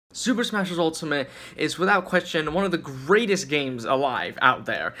Super Smash Bros. Ultimate is without question one of the greatest games alive out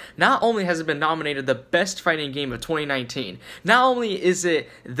there. Not only has it been nominated the best fighting game of 2019, not only is it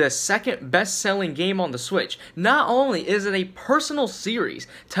the second best-selling game on the Switch, not only is it a personal series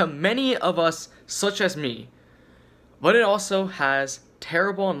to many of us such as me, but it also has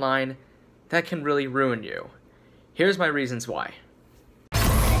terrible online that can really ruin you. Here's my reasons why.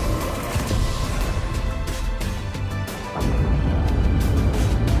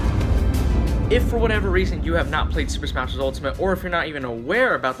 If for whatever reason you have not played Super Smash Bros. Ultimate, or if you're not even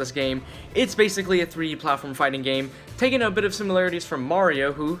aware about this game, it's basically a 3D platform fighting game, taking a bit of similarities from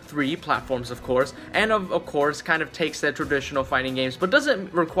Mario, who 3D platforms of course, and of course kind of takes the traditional fighting games, but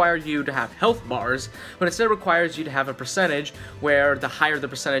doesn't require you to have health bars, but instead requires you to have a percentage, where the higher the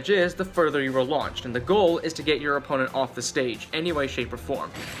percentage is, the further you are launched, and the goal is to get your opponent off the stage, any way, shape, or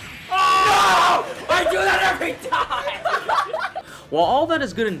form. Oh! No! I do that every time! While all that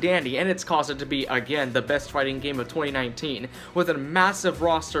is good and dandy, and it's caused it to be, again, the best fighting game of 2019, with a massive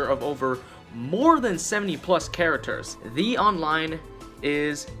roster of over more than 70 plus characters, the online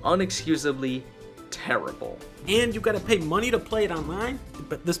is unexcusably terrible. And you gotta pay money to play it online?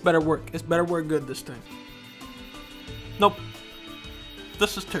 But this better work. This better work good this time. Nope.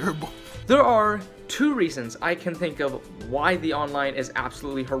 This is terrible. There are two reasons I can think of why the online is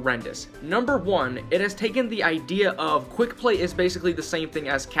absolutely horrendous. Number one, it has taken the idea of quick play is basically the same thing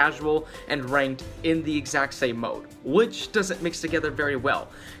as casual and ranked in the exact same mode, which doesn't mix together very well.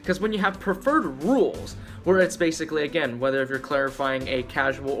 Because when you have preferred rules, where it's basically, again, whether if you're clarifying a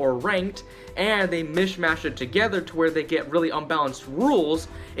casual or ranked, and they mishmash it together to where they get really unbalanced rules,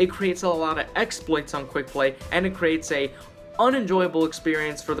 it creates a lot of exploits on quick play, and it creates a unenjoyable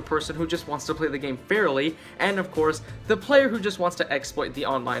experience for the person who just wants to play the game fairly, and of course, the player who just wants to exploit the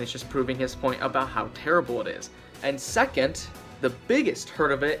online is just proving his point about how terrible it is. And second, the biggest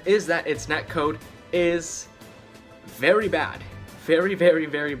hurt of it is that its netcode is very bad. Very, very,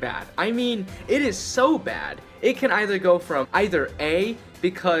 very bad. I mean, it is so bad, it can either go from either A,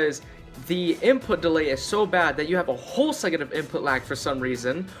 because the input delay is so bad that you have a whole second of input lag for some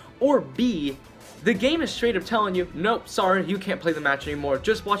reason, or B, the game is straight up telling you, nope, sorry, you can't play the match anymore,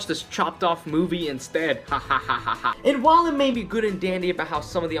 just watch this chopped off movie instead, ha ha ha ha ha. And while it may be good and dandy about how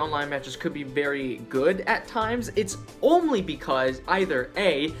some of the online matches could be very good at times, it's only because either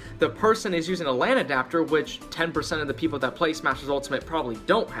A, the person is using a LAN adapter, which 10% of the people that play Smash Bros. Ultimate probably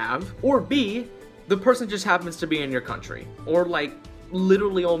don't have, or B, the person just happens to be in your country, or like,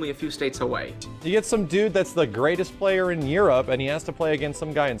 literally only a few states away. You get some dude that's the greatest player in Europe and he has to play against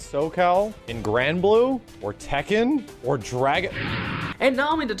some guy in SoCal, in Grand Blue, or Tekken, or Dragon. And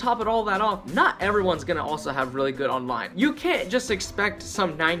not only to top it all that off, not everyone's gonna also have really good online. You can't just expect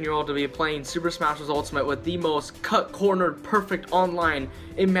some 9-year-old to be playing Super Smash Bros. Ultimate with the most cut-cornered, perfect online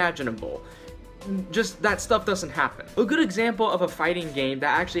imaginable. Just that stuff doesn't happen. A good example of a fighting game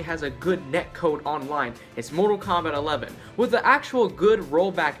that actually has a good netcode online is Mortal Kombat 11. With the actual good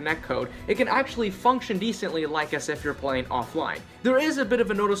rollback netcode, it can actually function decently like as if you're playing offline. There is a bit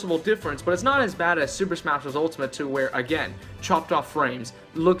of a noticeable difference, but it's not as bad as Super Smash Bros. Ultimate 2 where, again, chopped off frames,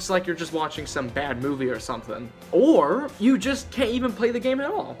 looks like you're just watching some bad movie or something. Or you just can't even play the game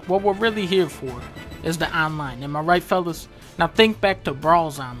at all. What we're really here for is the online. Am I right, fellas? Now think back to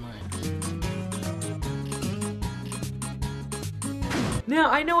Brawl's online. Now,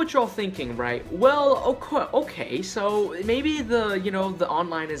 I know what you're all thinking, right? Well, okay, so maybe the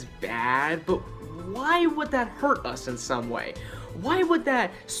online is bad, but why would that hurt us in some way? Why would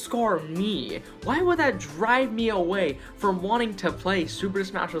that scar me? Why would that drive me away from wanting to play Super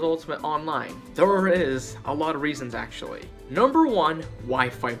Smash Bros. Ultimate online? There is a lot of reasons, actually. Number one,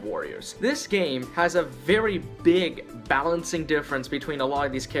 Wi-Fi Warriors. This game has a very big balancing difference between a lot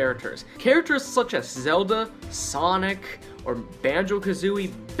of these characters. Characters such as Zelda, Sonic, or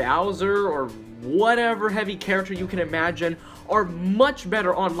Banjo-Kazooie, Bowser, or whatever heavy character you can imagine are much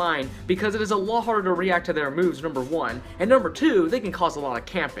better online because it is a lot harder to react to their moves, number one, and number two, they can cause a lot of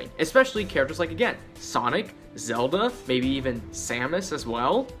camping, especially characters like, again, Sonic, Zelda, maybe even Samus as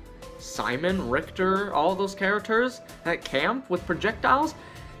well, Simon, Richter, all those characters that camp with projectiles.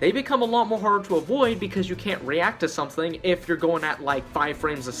 They become a lot more harder to avoid because you can't react to something if you're going at like 5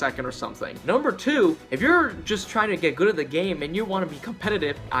 frames a second or something. Number two, if you're just trying to get good at the game and you want to be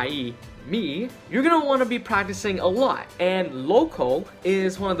competitive, i.e. me, you're gonna want to be practicing a lot, and local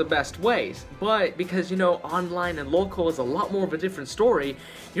is one of the best ways, but because online and local is a lot more of a different story,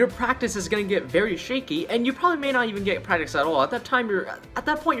 your practice is gonna get very shaky and you probably may not even get practice at all. At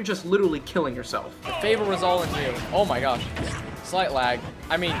that point you're just literally killing yourself. The favor was all in you. Oh my gosh. Slight lag.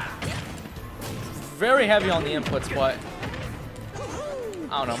 I mean, very heavy on the inputs, but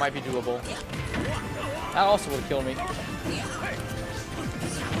I don't know, might be doable. That also would kill me.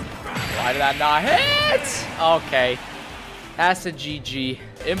 Why did that not hit? Okay. That's a GG.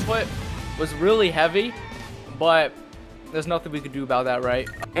 Input was really heavy, but there's nothing we could do about that, right?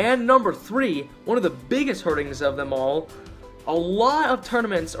 And number 3, one of the biggest hurtings of them all, a lot of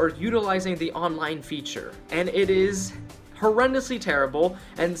tournaments are utilizing the online feature, and it is horrendously terrible,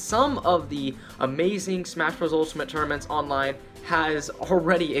 and some of the amazing Smash Bros. Ultimate tournaments online has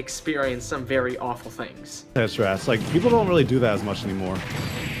already experienced some very awful things. That's right. Like, people don't really do that as much anymore.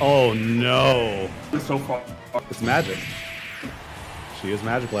 Oh no. It's so far. It's magic. She is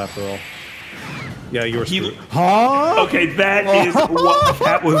magical after all. Yeah, you were screwed. Huh? Okay, that is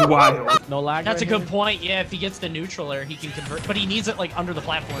that was wild. No lag. That's a good point. Yeah, if he gets the neutral air, he can convert, but he needs it like under the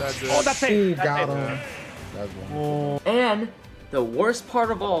platform. Oh, that's it. Got him. And the worst part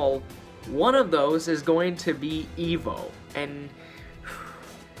of all, one of those is going to be Evo. And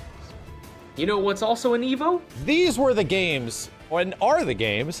you know what's also in Evo? These were the games, and are the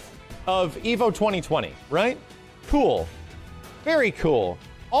games, of Evo 2020, right? Cool. Very cool.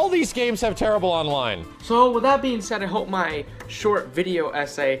 All these games have terrible online. So with that being said, I hope my short video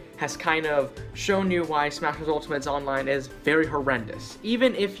essay has kind of shown you why Smash Bros. Ultimate's online is very horrendous.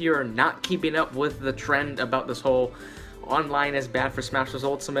 Even if you're not keeping up with the trend about this whole online is bad for Smash Bros.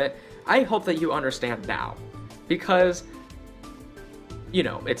 Ultimate, I hope that you understand now. Because, you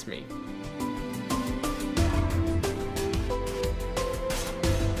know, it's me.